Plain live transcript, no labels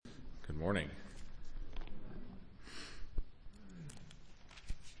morning.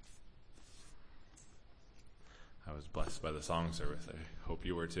 I was blessed by the song service. I hope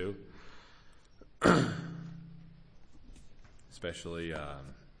you were too. Especially the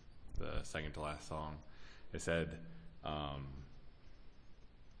second to last song. It said,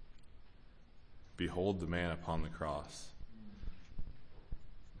 "Behold the man upon the cross."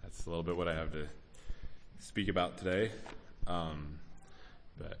 That's a little bit what I have to speak about today.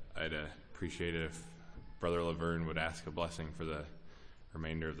 But I'd appreciate it if Brother Laverne would ask a blessing for the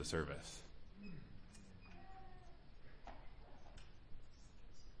remainder of the service.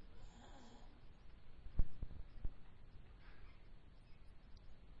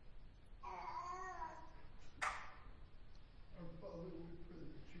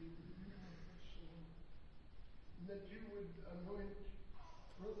 That you would anoint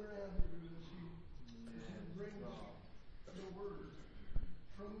Brother Andrew as he brings the word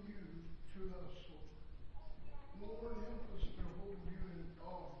from you to us, Lord. Lord, help us to hold you in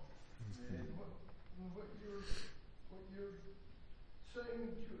awe and what you're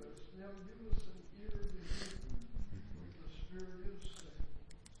saying to us. Now give us an ear to hear what the Spirit is saying.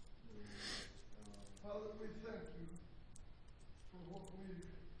 Father, we thank you for what's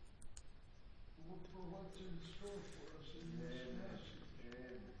in store for us in this message.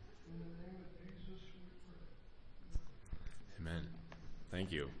 In the name of Jesus we pray. Amen.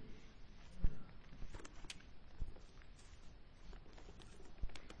 Thank you.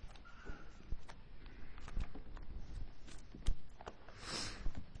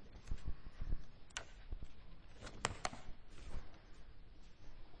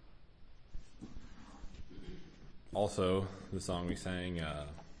 Also, the song we sang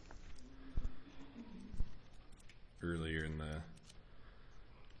earlier in the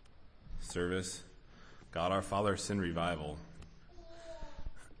service, God our Father, send revival.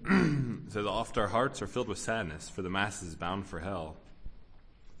 It says, oft our hearts are filled with sadness for the masses bound for hell.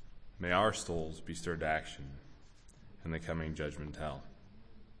 May our souls be stirred to action in the coming judgment hell.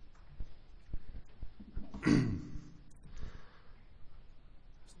 Going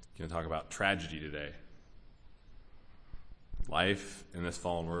to talk about tragedy today. Life in this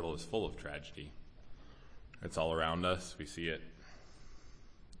fallen world is full of tragedy. It's all around us. We see it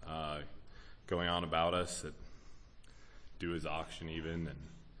going on about us at Dua's auction even, and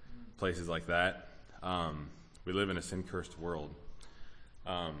places like that. We live in a sin-cursed world.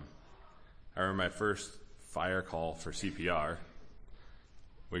 I remember my first fire call for CPR.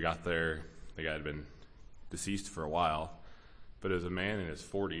 We got there. The guy had been deceased for a while, but it was a man in his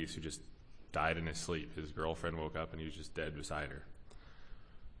 40s who just died in his sleep. His girlfriend woke up and he was just dead beside her.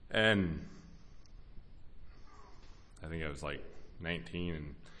 And I think I was like 19,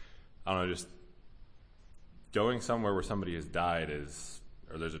 and I don't know, just going somewhere where somebody has died or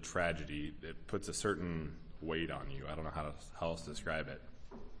there's a tragedy, it puts a certain weight on you. I don't know how else to describe it.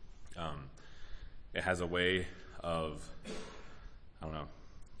 It has a way of, I don't know,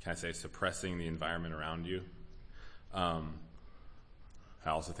 can I say suppressing the environment around you? I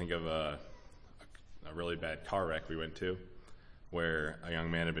also think of a really bad car wreck we went to where a young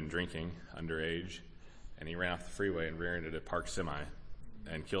man had been drinking underage, and he ran off the freeway and rear ended a parked semi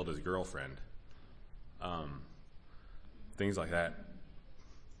and killed his girlfriend. Things like that,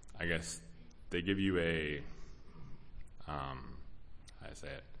 I guess, they give you they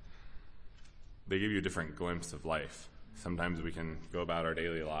give you a different glimpse of life. Sometimes we can go about our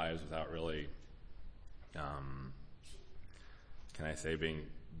daily lives without really,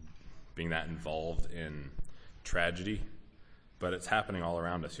 being that involved in tragedy, but it's happening all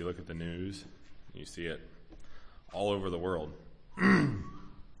around us. You look at the news, you see it all over the world.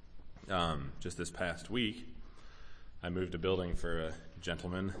 Just this past week, I moved a building for a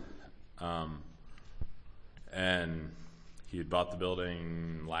gentleman, and he had bought the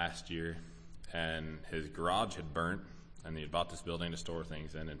building last year, and his garage had burnt, and he had bought this building to store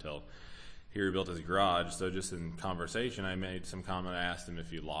things in until he rebuilt his garage. So just in conversation, I made some comment. I asked him if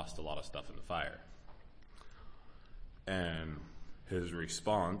he lost a lot of stuff in the fire. And his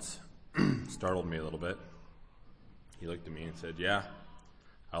response startled me a little bit. He looked at me and said, "Yeah,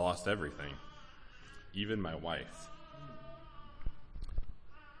 I lost everything, even my wife."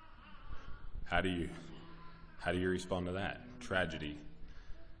 How do you respond to that? Tragedy.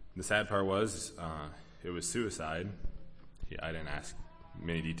 The sad part was, it was suicide. I didn't ask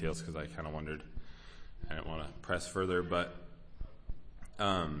many details because I kind of wondered. I didn't want to press further, but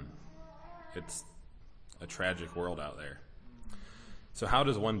it's a tragic world out there. So how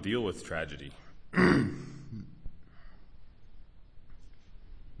does one deal with tragedy?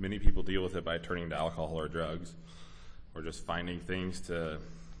 Many people deal with it by turning to alcohol or drugs, or just finding things to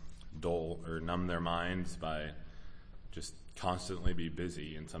dull or numb their minds by just constantly be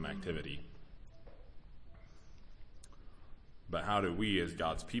busy in some activity. But how do we as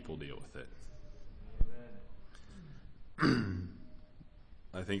God's people deal with it? Amen.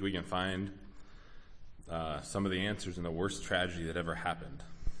 I think we can find some of the answers in the worst tragedy that ever happened.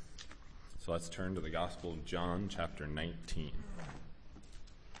 So let's turn to the Gospel of John, chapter 19.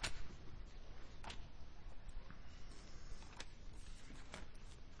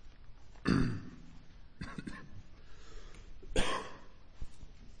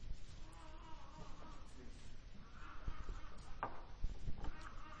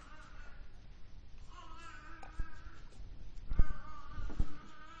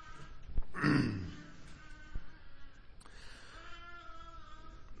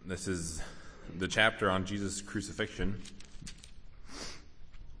 This is the chapter on Jesus' crucifixion.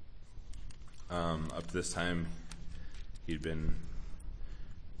 Up to this time, he'd been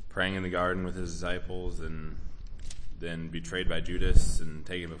praying in the garden with his disciples and then betrayed by Judas and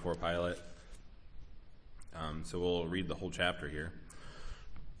taken before Pilate. So we'll read the whole chapter here.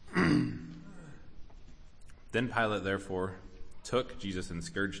 Then Pilate, therefore, took Jesus and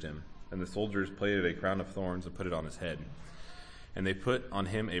scourged him, and the soldiers plaited a crown of thorns and put it on his head. And they put on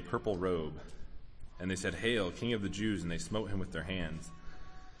him a purple robe. And they said, Hail, King of the Jews! And they smote him with their hands.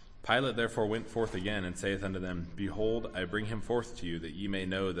 Pilate therefore went forth again, and saith unto them, Behold, I bring him forth to you, that ye may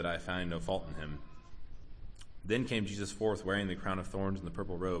know that I find no fault in him. Then came Jesus forth, wearing the crown of thorns and the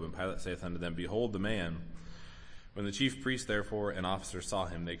purple robe. And Pilate saith unto them, Behold the man! When the chief priests therefore and officers saw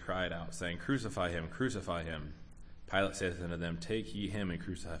him, they cried out, saying, Crucify him, crucify him. Pilate saith unto them, Take ye him and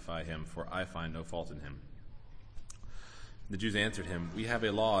crucify him, for I find no fault in him. The Jews answered him, We have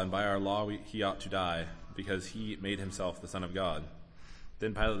a law, and by our law he ought to die, because he made himself the Son of God.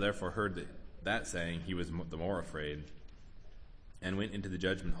 Then Pilate therefore heard that saying, he was the more afraid, and went into the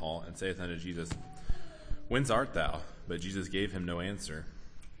judgment hall, and saith unto Jesus, Whence art thou? But Jesus gave him no answer.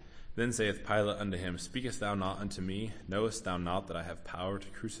 Then saith Pilate unto him, Speakest thou not unto me? Knowest thou not that I have power to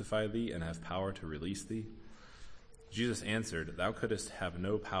crucify thee, and have power to release thee? Jesus answered, Thou couldst have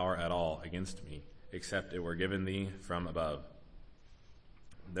no power at all against me, except it were given thee from above.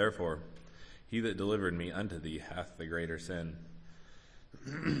 Therefore, he that delivered me unto thee hath the greater sin.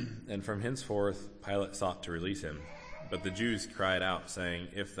 And from henceforth Pilate sought to release him. But the Jews cried out, saying,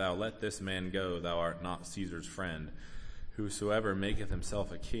 If thou let this man go, thou art not Caesar's friend. Whosoever maketh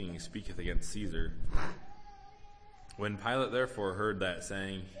himself a king speaketh against Caesar. When Pilate therefore heard that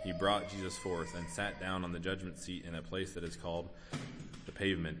saying, he brought Jesus forth, and sat down on the judgment seat in a place that is called the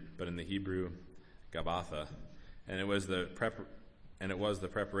Pavement, but in the Hebrew Gabbatha. And it was the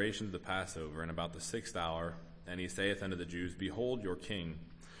preparation of the Passover, and about the 6th hour. And he saith unto the Jews, Behold your king.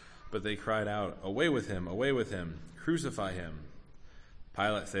 But they cried out, Away with him, crucify him.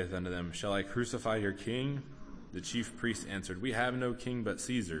 Pilate saith unto them, Shall I crucify your king? The chief priests answered, We have no king but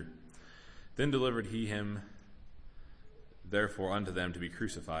Caesar. Then delivered he him therefore unto them to be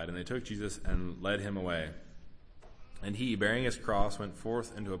crucified. And they took Jesus and led him away. And he, bearing his cross, went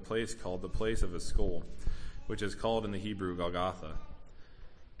forth into a place called the place of a skull, which is called in the Hebrew Golgotha,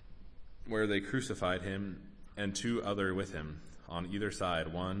 where they crucified him and 2 other with him, on either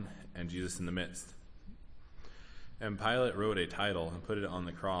side, one, and Jesus in the midst. And Pilate wrote a title and put it on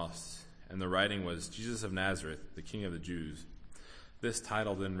the cross, and the writing was, Jesus of Nazareth, the King of the Jews. This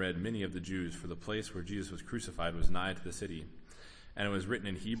title then read many of the Jews, for the place where Jesus was crucified was nigh to the city, and it was written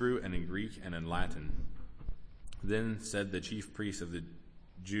in Hebrew and in Greek and in Latin. Then said the chief priests of the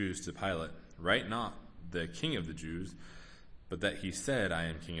Jews to Pilate, Write not the King of the Jews, but that he said, I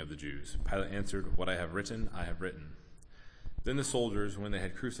am King of the Jews. Pilate answered, What I have written, I have written. Then the soldiers, when they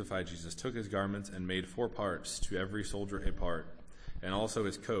had crucified Jesus, took his garments and made 4 parts, to every soldier a part, and also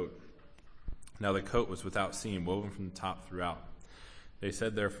his coat. Now the coat was without seam, woven from the top throughout. They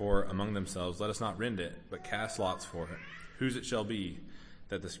said therefore among themselves, Let us not rend it, but cast lots for it, whose it shall be,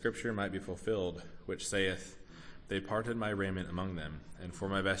 that the scripture might be fulfilled, which saith, They parted my raiment among them, and for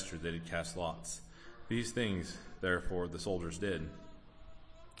my vesture they did cast lots. These things, therefore, the soldiers did.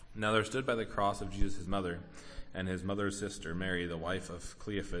 Now there stood by the cross of Jesus his mother, and his mother's sister, Mary, the wife of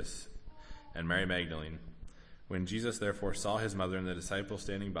Cleophas, and Mary Magdalene. When Jesus therefore saw his mother and the disciple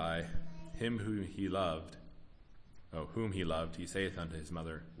standing by, whom he loved, he saith unto his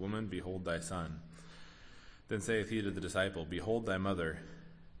mother, Woman, behold thy son. Then saith he to the disciple, Behold thy mother.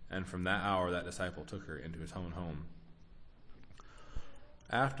 And from that hour that disciple took her into his own home.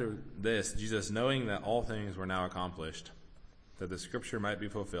 After this, Jesus, knowing that all things were now accomplished, that the scripture might be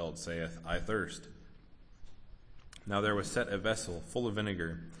fulfilled, saith, I thirst. Now there was set a vessel full of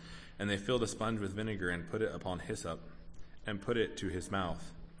vinegar, and they filled a sponge with vinegar, and put it upon hyssop, and put it to his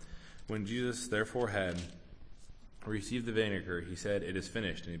mouth. When Jesus therefore had received the vinegar, he said, "It is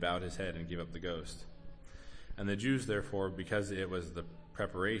finished," and he bowed his head and gave up the ghost. And the Jews therefore, because it was the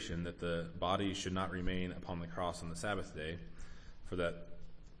preparation that the body should not remain upon the cross on the Sabbath day, for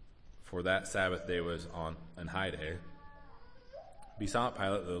that Sabbath day was on an high day, besought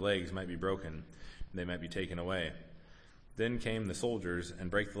Pilate that the legs might be broken, and they might be taken away. Then came the soldiers, and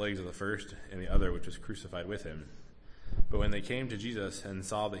brake the legs of the first and the other which was crucified with him. But when they came to Jesus and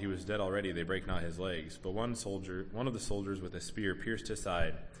saw that he was dead already, they brake not his legs. But one of the soldiers with a spear pierced his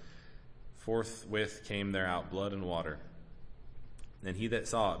side. Forthwith came there out blood and water. And he that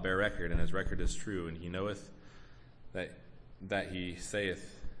saw it bare record, and his record is true, and he knoweth that he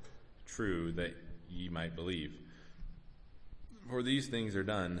saith true, that ye might believe. For these things are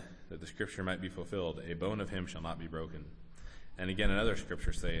done, that the scripture might be fulfilled, a bone of him shall not be broken. And again another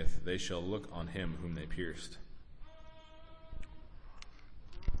scripture saith, they shall look on him whom they pierced.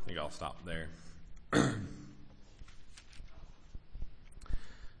 I think I'll stop there. If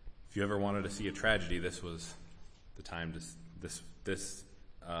you ever wanted to see a tragedy, this was the time to. This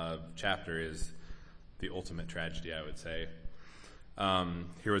chapter is the ultimate tragedy, I would say.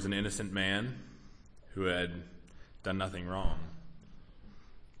 Here was an innocent man who had done nothing wrong,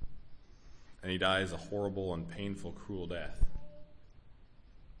 and he dies a horrible and painful, cruel death.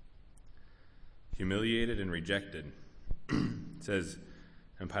 Humiliated and rejected. It says,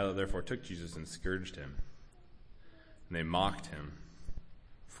 and Pilate therefore took Jesus and scourged him. And they mocked him.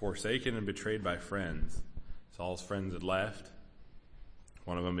 Forsaken and betrayed by friends. Saul's friends had left.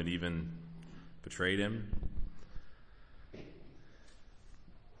 One of them had even betrayed him.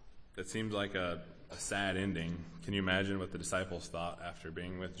 It seems like a sad ending. Can you imagine what the disciples thought after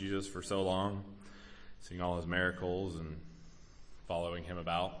being with Jesus for so long, seeing all his miracles and following him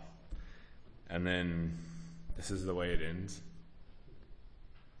about? And then this is the way it ends.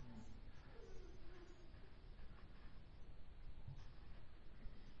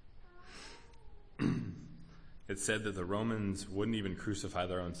 It said that the Romans wouldn't even crucify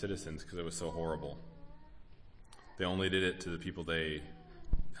their own citizens because it was so horrible. They only did it to the people they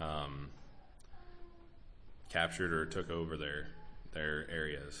captured or took over their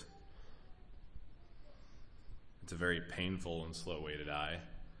areas. It's a very painful and slow way to die.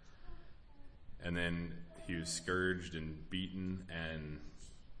 And then he was scourged and beaten and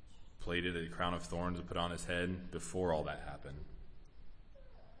plated a crown of thorns to put on his head before all that happened.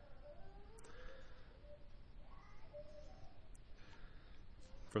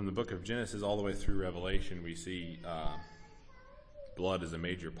 From the book of Genesis all the way through Revelation, we see blood is a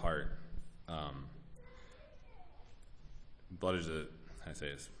major part. Blood is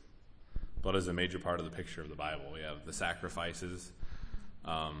a major part of the picture of the Bible. We have the sacrifices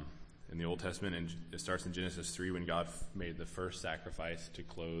in the Old Testament, and it starts in Genesis 3 when God made the first sacrifice to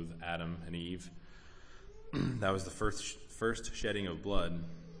clothe Adam and Eve. That was the first shedding of blood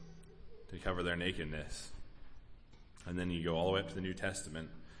to cover their nakedness. And then you go all the way up to the New Testament,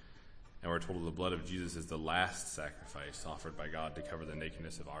 and we're told the blood of Jesus is the last sacrifice offered by God to cover the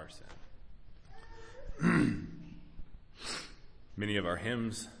nakedness of our sin. Many of our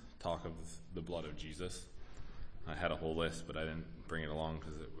hymns talk of the blood of Jesus. I had a whole list, but I didn't bring it along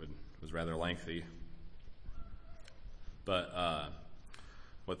because it was rather lengthy. But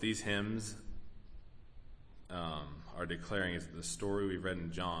what these hymns are declaring is that the story we've read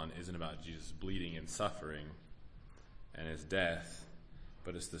in John isn't about Jesus bleeding and suffering and his death,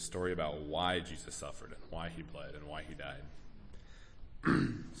 but it's the story about why Jesus suffered and why he bled and why he died.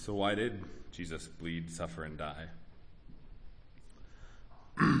 So why did Jesus bleed, suffer, and die?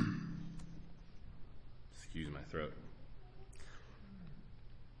 Excuse my throat.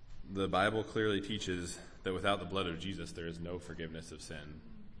 The Bible clearly teaches that without the blood of Jesus, there is no forgiveness of sin.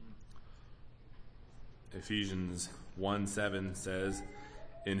 Ephesians 1:7 says,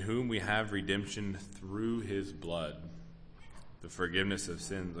 "In whom we have redemption through his blood, the forgiveness of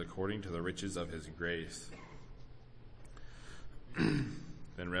sins according to the riches of his grace."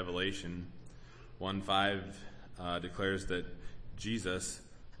 Then Revelation 1:5 declares that Jesus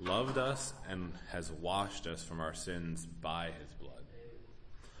loved us and has washed us from our sins by his blood.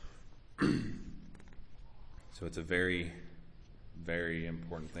 So it's a very, very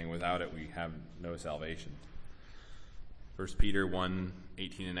important thing. Without it, we have no salvation. 1 Peter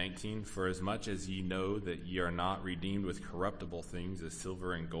 1:18 and 19, "For as much as ye know that ye are not redeemed with corruptible things as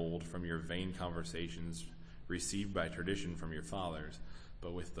silver and gold from your vain conversations received by tradition from your fathers,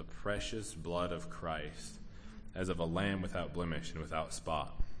 but with the precious blood of Christ, as of a lamb without blemish and without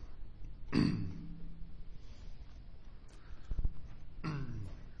spot."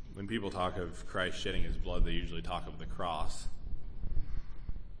 When people talk of Christ shedding his blood, they usually talk of the cross.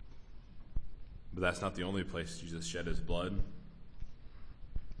 But that's not the only place Jesus shed his blood.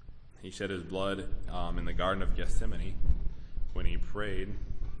 He shed his blood in the Garden of Gethsemane when he prayed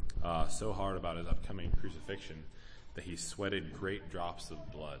so hard about his upcoming crucifixion that he sweated great drops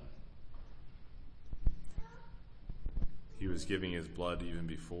of blood. He was giving his blood even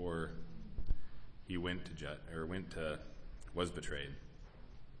before he was betrayed.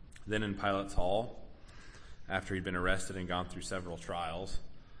 Then in Pilate's hall, after he'd been arrested and gone through several trials,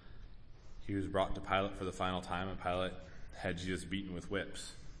 he was brought to Pilate for the final time, and Pilate had Jesus beaten with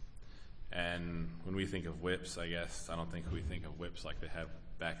whips. And when we think of whips, I don't think we think of whips like they had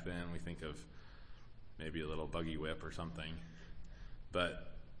back then. We think of maybe a little buggy whip or something.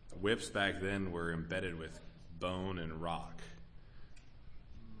 But whips back then were embedded with bone and rock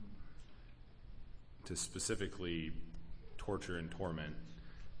to specifically torture and torment.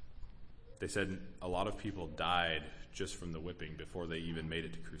 They said a lot of people died just from the whipping before they even made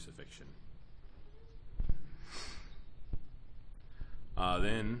it to crucifixion.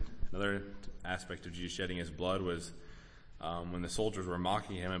 Then another aspect of Jesus shedding his blood was when the soldiers were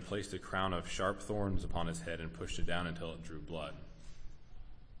mocking him and placed a crown of sharp thorns upon his head and pushed it down until it drew blood.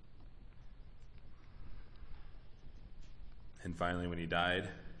 And finally, when he died,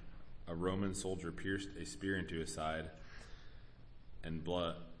 a Roman soldier pierced a spear into his side,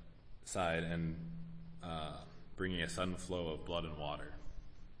 bringing a sudden flow of blood and water.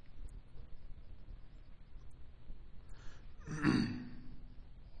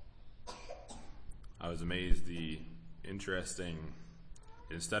 I was amazed in studying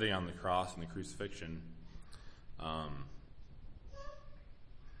on the cross and the crucifixion,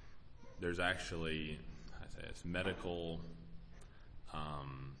 there's actually, medical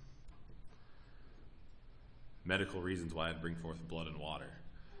reasons why I'd bring forth blood and water.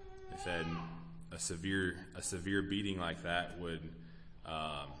 They said a severe beating like that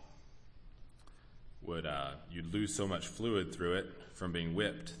you'd lose so much fluid through it from being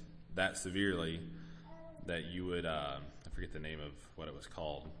whipped that severely that you would, I forget the name of what it was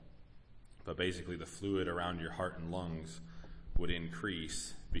called, but basically the fluid around your heart and lungs would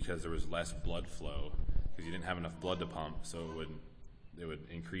increase because there was less blood flow because you didn't have enough blood to pump, so it would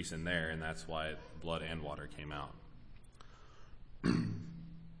increase in there, and that's why blood and water came out.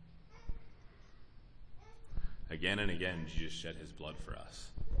 Again and again, Jesus shed his blood for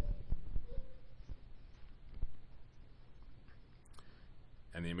us.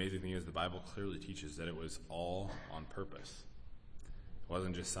 And the amazing thing is the Bible clearly teaches that it was all on purpose. It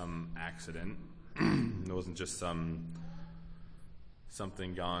wasn't just some accident. It wasn't just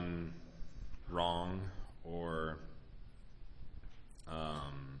something gone wrong or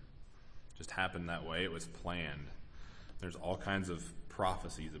just happened that way. It was planned. There's all kinds of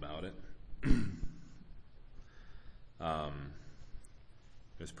prophecies about it. It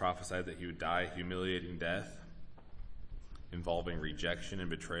was prophesied that he would die a humiliating death involving rejection and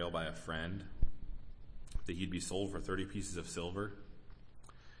betrayal by a friend, that he'd be sold for 30 pieces of silver,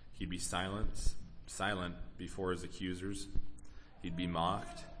 he'd be silent before his accusers, he'd be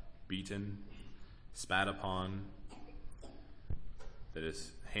mocked, beaten, spat upon, that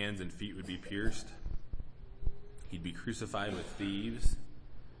his hands and feet would be pierced, he'd be crucified with thieves,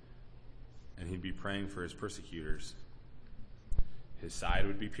 and he'd be praying for his persecutors. His side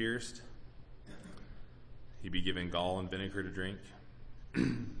would be pierced, he'd be given gall and vinegar to drink,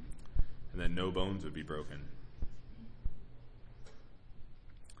 and then no bones would be broken.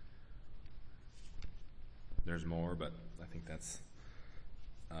 There's more, but I think that's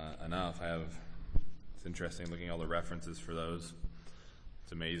enough. It's interesting looking at all the references for those.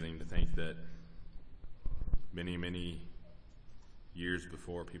 It's amazing to think that many, many years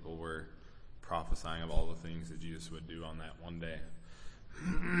before, people were prophesying of all the things that Jesus would do on that one day.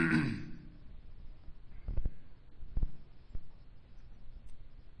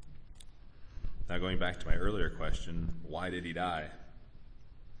 Now, going back to my earlier question, why did he die?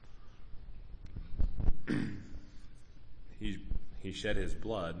 He shed his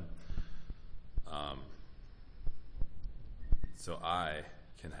blood so I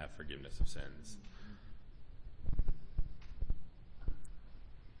can have forgiveness of sins.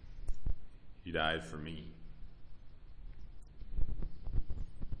 He died for me.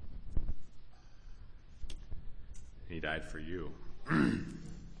 He died for you. I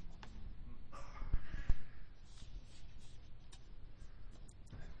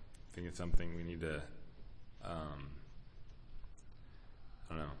think it's something we need to,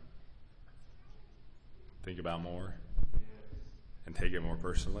 think about more and take it more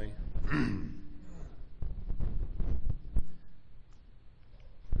personally.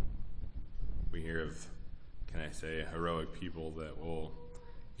 We hear of, heroic people that will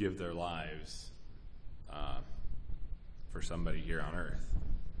give their lives for somebody here on earth.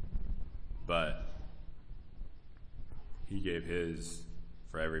 But he gave his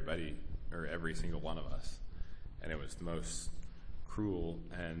for everybody, or every single one of us. And it was the most cruel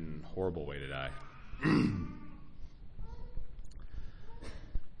and horrible way to die.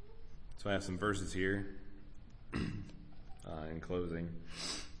 So I have some verses here in closing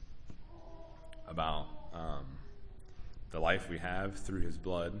about the life we have through his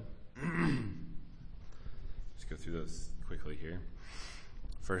blood. Let's go through those quickly here.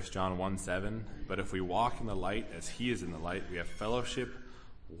 1 John 1:7, but if we walk in the light as he is in the light, we have fellowship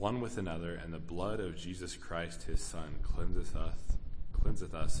one with another, and the blood of Jesus Christ, his Son, cleanseth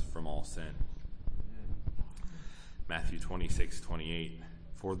us from all sin. Matthew 26:28,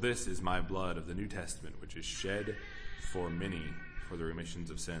 for this is my blood of the New Testament, which is shed for many for the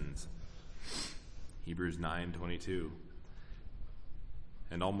remissions of sins. Hebrews 9:22,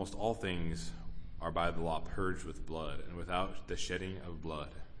 and almost all things are by the law purged with blood, and without the shedding of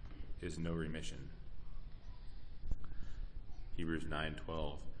blood is no remission. Hebrews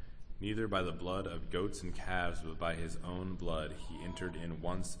 9:12, neither by the blood of goats and calves, but by his own blood he entered in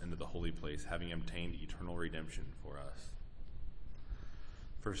once into the holy place, having obtained eternal redemption for us.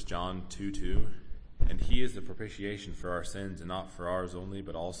 1 John 2:2, and he is the propitiation for our sins, and not for ours only,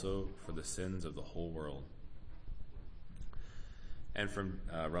 but also for the sins of the whole world. And from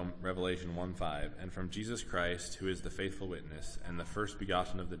Revelation 1:5, and from Jesus Christ, who is the faithful witness, and the first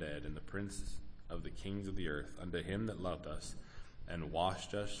begotten of the dead, and the prince of the kings of the earth, unto him that loved us, and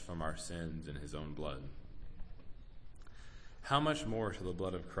washed us from our sins in his own blood. How much more to the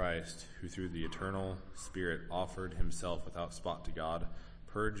blood of Christ, who through the eternal Spirit offered himself without spot to God,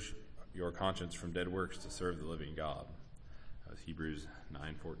 purge your conscience from dead works to serve the living God. That was Hebrews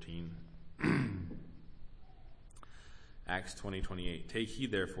 9:14. Acts 20:28, take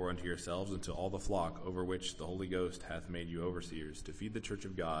heed therefore unto yourselves and to all the flock over which the Holy Ghost hath made you overseers, to feed the church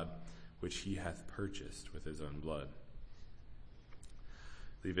of God, which he hath purchased with his own blood.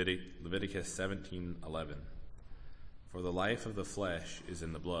 Leviticus 17:11, for the life of the flesh is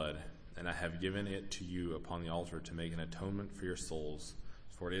in the blood, and I have given it to you upon the altar to make an atonement for your souls,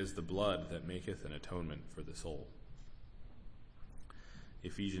 for it is the blood that maketh an atonement for the soul.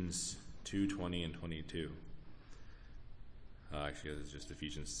 Ephesians 2:20 and 22. Actually, it's just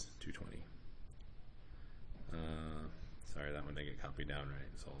Ephesians 2:20. Sorry, that one didn't get copied down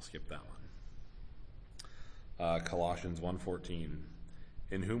right, so I'll skip that one. Colossians 1:14,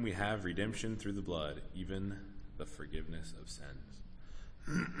 in whom we have redemption through the blood, even the forgiveness of sins.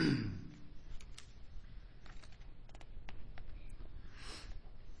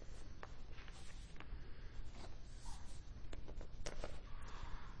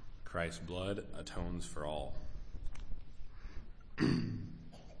 Christ's blood atones for all.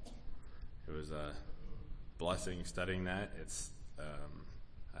 It was a blessing studying that. It's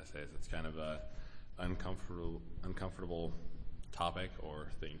it's kind of a uncomfortable topic or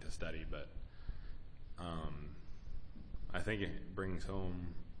thing to study, but I think it brings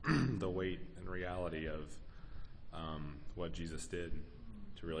home the weight and reality of what Jesus did,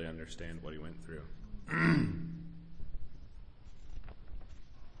 to really understand what he went through.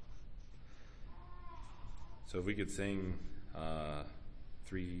 So if we could sing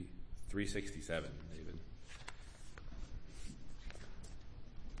 367, David.